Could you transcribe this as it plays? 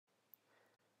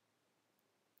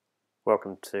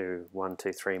Welcome to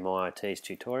 123 MyIT's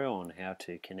tutorial on how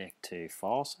to connect to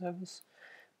file servers.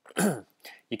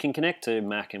 You can connect to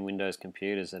Mac and Windows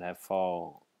computers that have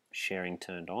file sharing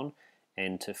turned on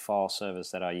and to file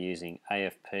servers that are using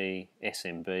AFP,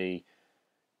 SMB,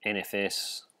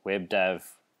 NFS, WebDAV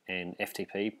and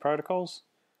FTP protocols.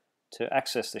 To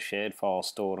access the shared files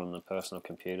stored on the personal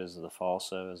computers of the file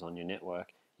servers on your network,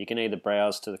 you can either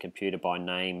browse to the computer by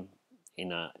name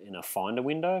in a Finder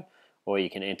window, or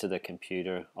you can enter the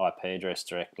computer IP address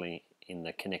directly in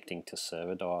the Connecting to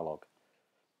Server dialog.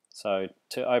 So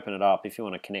to open it up, if you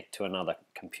want to connect to another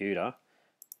computer,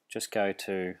 just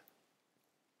click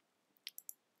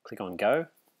on Go,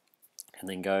 and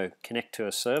then go Connect to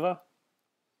a Server.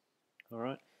 All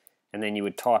right, and then you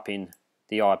would type in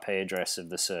the IP address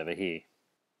of the server here.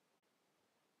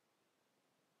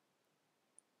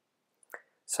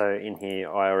 So in here,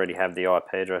 I already have the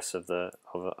IP address of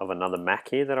another Mac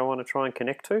here that I want to try and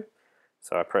connect to.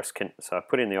 So I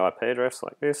put in the IP address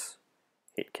like this,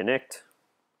 hit connect.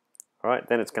 All right,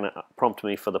 then it's going to prompt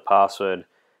me for the password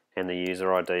and the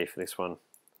user ID for this one.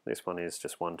 This one is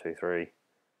just 123.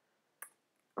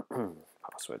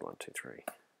 Password 123.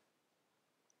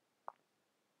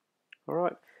 All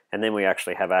right, and then we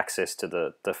actually have access to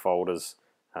the folders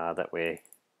that we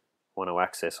want to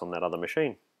access on that other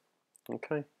machine.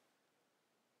 Okay.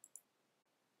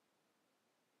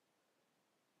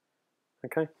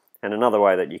 And another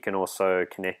way that you can also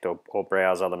connect or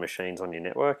browse other machines on your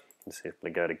network, you can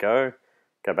simply go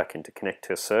back into Connect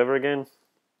to a Server again,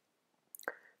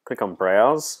 click on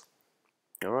Browse,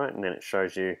 all right, and then it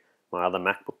shows you my other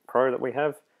MacBook Pro that we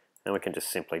have, and we can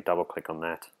just simply double click on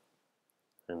that,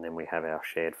 and then we have our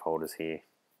shared folders here.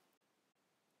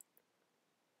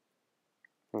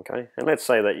 Okay, and let's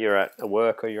say that you're at a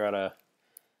work or you're at a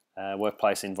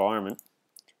workplace environment.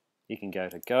 You can go,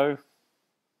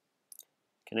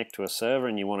 connect to a server,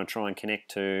 and you want to try and connect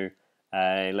to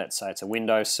let's say it's a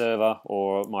Windows server,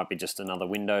 or it might be just another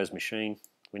Windows machine,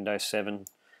 Windows 7,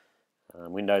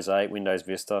 Windows 8, Windows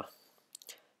Vista.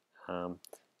 You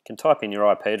can type in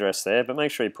your IP address there, but make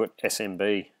sure you put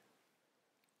SMB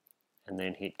and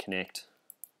then hit connect.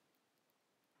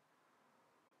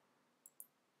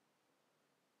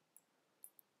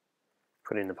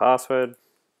 Put in the password,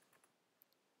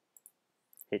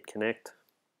 hit connect,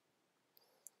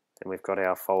 and we've got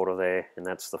our folder there, and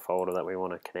that's the folder that we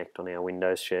want to connect on our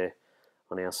Windows share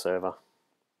on our server.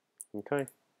 Okay,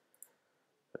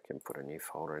 I can put a new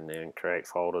folder in there and create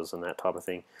folders and that type of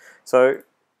thing. So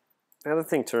the other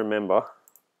thing to remember,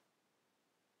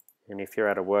 and if you're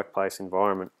at a workplace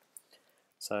environment,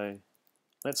 so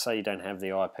let's say you don't have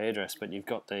the IP address, but you've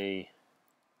got the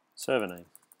server name.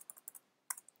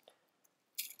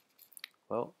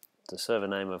 Well, the server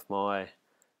name of my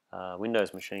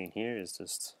Windows machine here is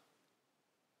just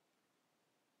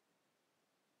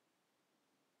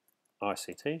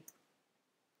ICT,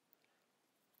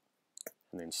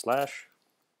 and then slash,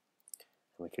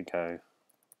 and we could go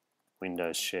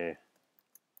Windows share.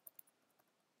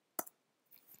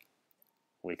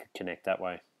 We could connect that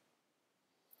way.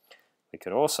 We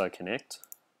could also connect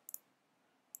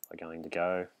by going to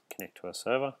go connect to a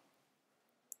server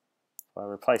by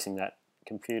replacing that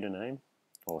computer name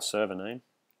or server name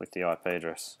with the IP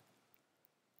address.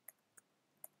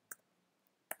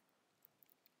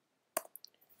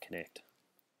 Connect.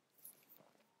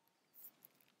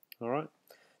 Alright,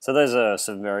 so those are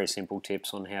some very simple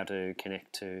tips on how to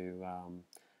connect to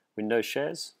Windows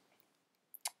shares.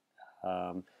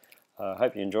 I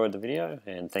hope you enjoyed the video,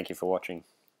 and thank you for watching.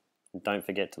 Don't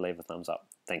forget to leave a thumbs up.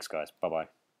 Thanks guys, bye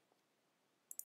bye.